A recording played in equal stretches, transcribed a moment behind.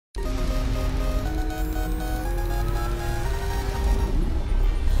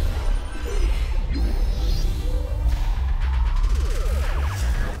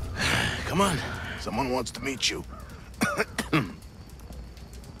Come on, someone wants to meet you.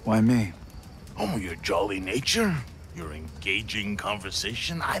 Why me? Oh, your jolly nature? Your engaging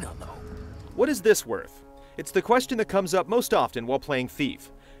conversation? I don't know. What is this worth? It's the question that comes up most often while playing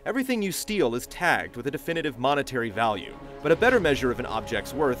Thief. Everything you steal is tagged with a definitive monetary value, but a better measure of an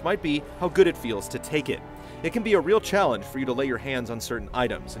object's worth might be how good it feels to take it. It can be a real challenge for you to lay your hands on certain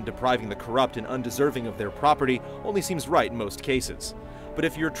items, and depriving the corrupt and undeserving of their property only seems right in most cases. But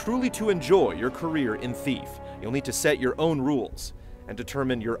if you're truly to enjoy your career in Thief, you'll need to set your own rules and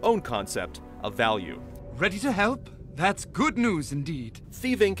determine your own concept of value. Ready to help? That's good news indeed.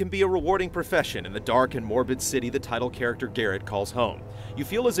 Thieving can be a rewarding profession in the dark and morbid city the title character Garrett calls home. You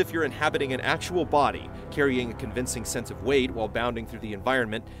feel as if you're inhabiting an actual body, carrying a convincing sense of weight while bounding through the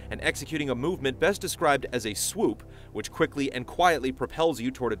environment and executing a movement best described as a swoop, which quickly and quietly propels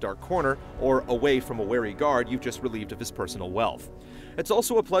you toward a dark corner or away from a wary guard you've just relieved of his personal wealth. It's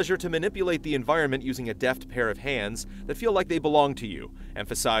also a pleasure to manipulate the environment using a deft pair of hands that feel like they belong to you,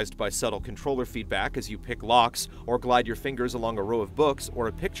 emphasized by subtle controller feedback as you pick locks or glide your fingers along a row of books or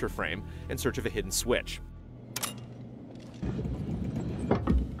a picture frame in search of a hidden switch.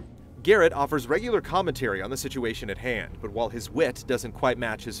 Garrett offers regular commentary on the situation at hand, but while his wit doesn't quite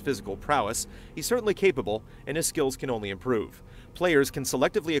match his physical prowess, he's certainly capable, and his skills can only improve. Players can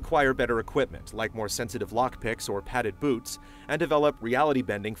selectively acquire better equipment, like more sensitive lockpicks or padded boots, and develop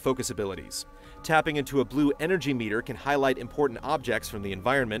reality-bending focus abilities. Tapping into a blue energy meter can highlight important objects from the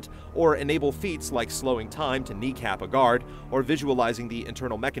environment, or enable feats like slowing time to kneecap a guard, or visualizing the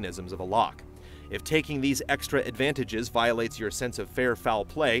internal mechanisms of a lock. If taking these extra advantages violates your sense of fair foul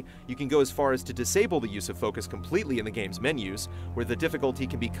play, you can go as far as to disable the use of focus completely in the game's menus, where the difficulty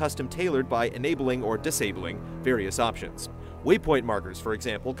can be custom tailored by enabling or disabling various options. Waypoint markers, for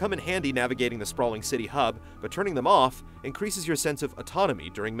example, come in handy navigating the sprawling city hub, but turning them off increases your sense of autonomy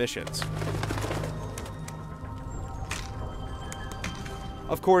during missions.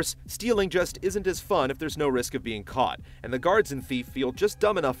 Of course, stealing just isn't as fun if there's no risk of being caught, and the guards in Thief feel just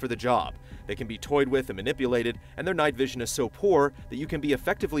dumb enough for the job. They can be toyed with and manipulated, and their night vision is so poor that you can be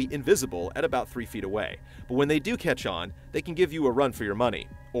effectively invisible at about 3 feet away. But when they do catch on, they can give you a run for your money,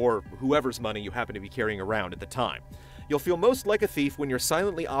 or whoever's money you happen to be carrying around at the time. You'll feel most like a thief when you're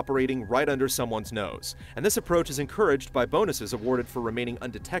silently operating right under someone's nose, and this approach is encouraged by bonuses awarded for remaining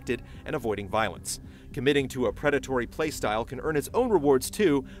undetected and avoiding violence. Committing to a predatory playstyle can earn its own rewards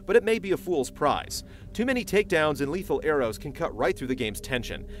too, but it may be a fool's prize. Too many takedowns and lethal arrows can cut right through the game's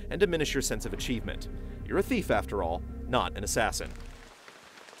tension and diminish your sense of achievement. You're a thief after all, not an assassin.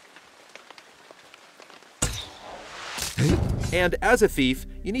 And as a thief,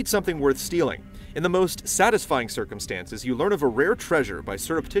 you need something worth stealing. In the most satisfying circumstances, you learn of a rare treasure by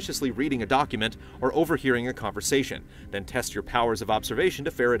surreptitiously reading a document or overhearing a conversation, then test your powers of observation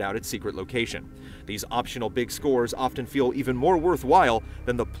to ferret out its secret location. These optional big scores often feel even more worthwhile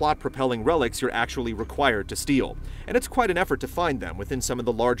than the plot-propelling relics you're actually required to steal, and it's quite an effort to find them within some of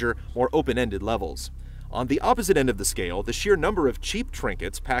the larger, more open-ended levels. On the opposite end of the scale, the sheer number of cheap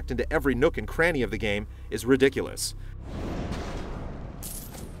trinkets packed into every nook and cranny of the game is ridiculous.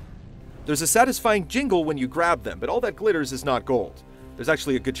 There's a satisfying jingle when you grab them, but all that glitters is not gold. There's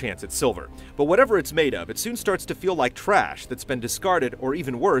actually a good chance it's silver. But whatever it's made of, it soon starts to feel like trash that's been discarded, or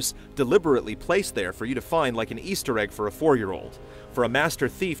even worse, deliberately placed there for you to find like an Easter egg for a 4-year-old. For a master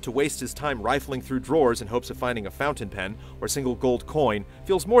thief to waste his time rifling through drawers in hopes of finding a fountain pen or single gold coin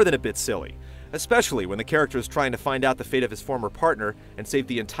feels more than a bit silly. Especially when the character is trying to find out the fate of his former partner and save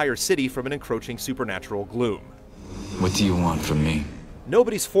the entire city from an encroaching supernatural gloom. What do you want from me?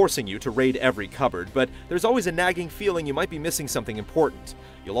 Nobody's forcing you to raid every cupboard, but there's always a nagging feeling you might be missing something important.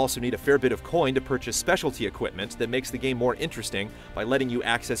 You'll also need a fair bit of coin to purchase specialty equipment that makes the game more interesting by letting you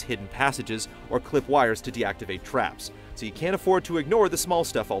access hidden passages or clip wires to deactivate traps, so you can't afford to ignore the small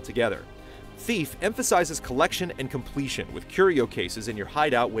stuff altogether. Thief emphasizes collection and completion, with curio cases in your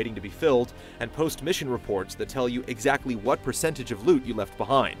hideout waiting to be filled, and post-mission reports that tell you exactly what percentage of loot you left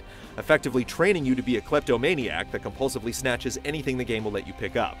behind, effectively training you to be a kleptomaniac that compulsively snatches anything the game will let you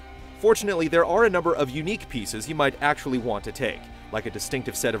pick up. Fortunately, there are a number of unique pieces you might actually want to take, like a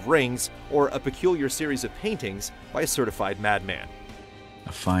distinctive set of rings or a peculiar series of paintings by a certified madman.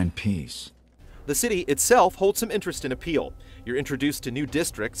 A fine piece. The city itself holds some interest and appeal. You're introduced to new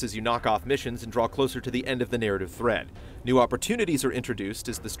districts as you knock off missions and draw closer to the end of the narrative thread. New opportunities are introduced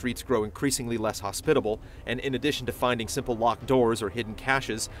as the streets grow increasingly less hospitable, and in addition to finding simple locked doors or hidden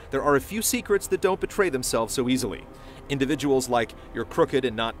caches, there are a few secrets that don't betray themselves so easily. Individuals like your crooked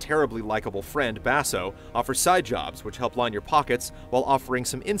and not terribly likable friend Basso offer side jobs which help line your pockets while offering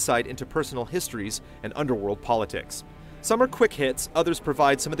some insight into personal histories and underworld politics. Some are quick hits, others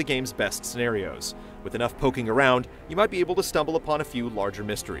provide some of the game's best scenarios. With enough poking around, you might be able to stumble upon a few larger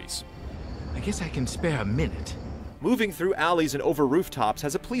mysteries. I guess I can spare a minute. Moving through alleys and over rooftops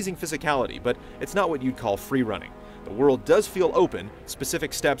has a pleasing physicality, but it's not what you'd call free running. The world does feel open,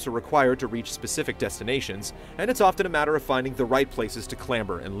 specific steps are required to reach specific destinations, and it's often a matter of finding the right places to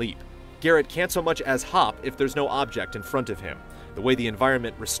clamber and leap. Garrett can't so much as hop if there's no object in front of him. The way the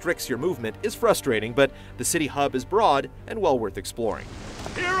environment restricts your movement is frustrating, but the city hub is broad and well worth exploring.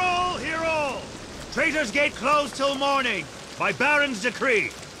 Hear all! Hear all! Traitor's Gate closed till morning, by Baron's decree.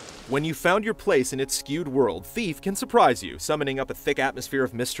 When you found your place in its skewed world, Thief can surprise you, summoning up a thick atmosphere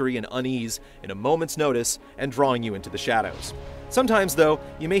of mystery and unease in a moment's notice and drawing you into the shadows. Sometimes, though,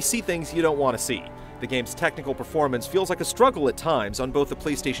 you may see things you don't want to see. The game's technical performance feels like a struggle at times on both the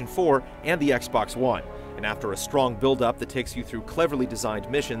PlayStation 4 and the Xbox One, and after a strong build-up that takes you through cleverly designed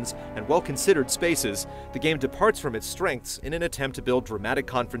missions and well-considered spaces, the game departs from its strengths in an attempt to build dramatic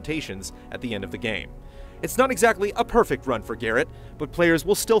confrontations at the end of the game. It's not exactly a perfect run for Garrett, but players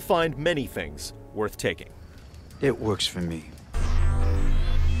will still find many things worth taking. It works for me.